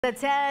The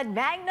TED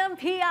Magnum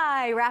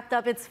P.I. wrapped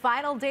up its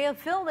final day of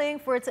filming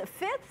for its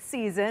 5th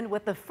season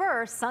with the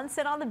first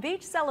Sunset on the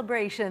Beach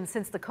celebration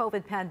since the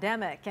COVID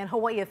pandemic. And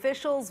Hawaii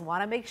officials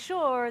want to make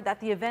sure that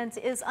the event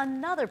is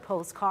another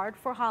postcard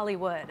for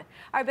Hollywood.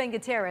 Our Ben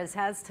Gutierrez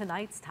has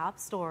tonight's top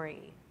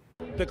story.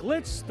 The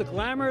glitz, the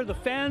glamour, the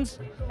fans,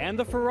 and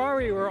the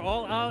Ferrari were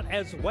all out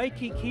as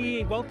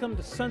Waikiki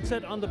welcomed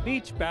Sunset on the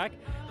Beach back.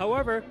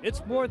 However,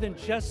 it's more than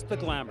just the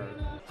glamour.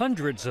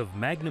 Hundreds of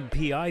Magnum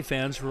P.I.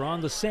 fans were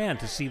on the sand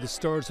to see the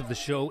stars of the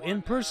show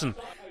in person,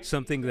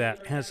 something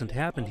that hasn't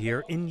happened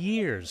here in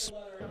years.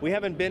 We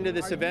haven't been to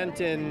this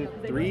event in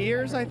 3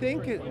 years, I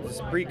think. It's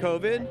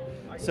pre-COVID.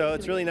 So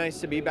it's really nice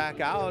to be back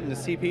out and to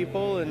see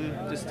people and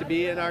just to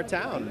be in our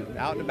town,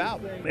 out and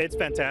about. It's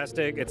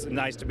fantastic. It's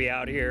nice to be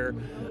out here,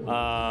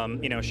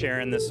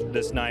 sharing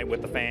this night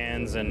with the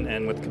fans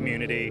and with the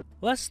community.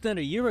 Less than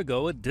a year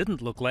ago, it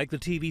didn't look like the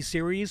TV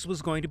series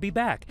was going to be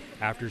back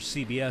after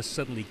CBS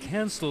suddenly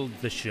canceled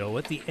the show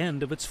at the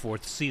end of its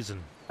 4th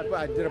season.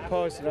 I did a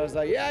post and I was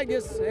like, yeah, I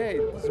guess, hey,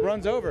 this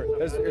run's over. It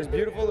was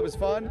beautiful, it was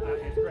fun,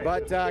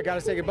 but I got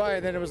to say goodbye.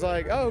 And then it was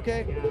like, oh,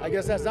 okay, I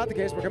guess that's not the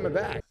case, we're coming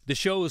back. The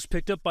show was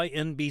picked up by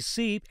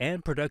NBC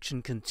and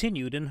production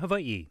continued in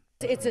Hawaii.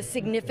 It's a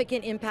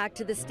significant impact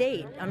to the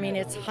state. I mean,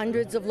 it's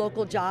hundreds of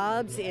local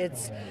jobs.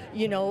 It's,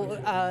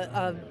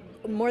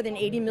 more than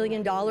 $80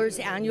 million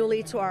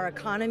annually to our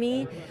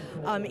economy.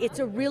 It's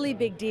a really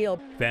big deal.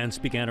 Fans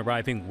began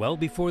arriving well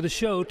before the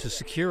show to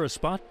secure a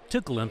spot to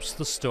glimpse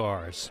the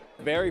stars.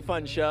 Very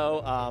fun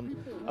show.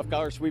 Of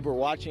course, we were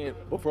watching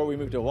it before we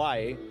moved to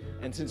Hawaii.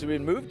 And since we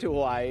moved to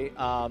Hawaii,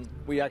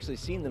 we actually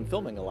seen them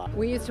filming a lot.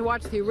 We used to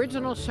watch the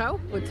original show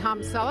with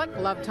Tom Selleck,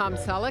 love Tom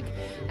Selleck.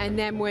 And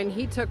then when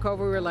he took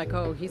over, we were like,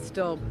 oh, he's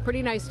still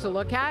pretty nice to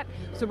look at.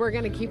 So we're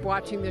going to keep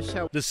watching this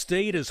show. The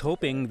state is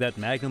hoping that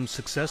Magnum's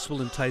success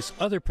will entice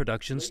other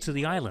productions to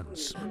the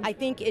islands. I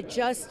think it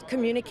just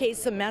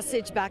communicates a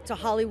message back to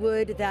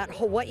Hollywood that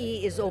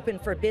Hawaii is open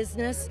for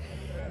business,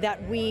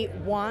 that we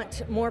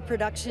want more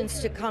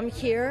productions to come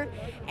here.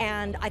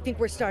 And I think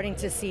we're starting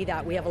to see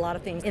that. We have a lot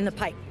of things in the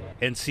pipe.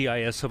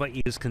 NCIS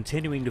Hawaii is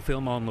continuing to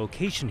film on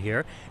location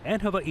here,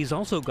 and Hawaii's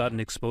also gotten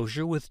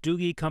exposure with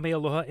Doogie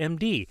Kamealoha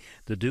MD,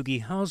 the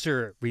Doogie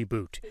Howser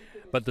reboot.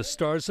 But the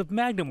stars of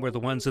Magnum were the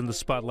ones in the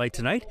spotlight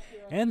tonight,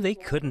 and they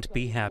couldn't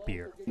be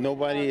happier.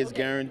 Nobody is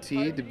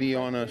guaranteed to be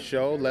on a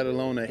show, let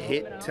alone a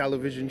hit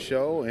television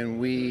show, and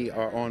we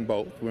are on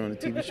both. We're on a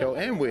TV show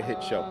and we're a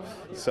hit show.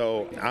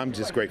 So I'm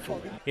just grateful.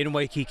 In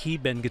Waikiki,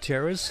 Ben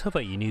Gutierrez,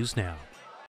 Hawaii News Now.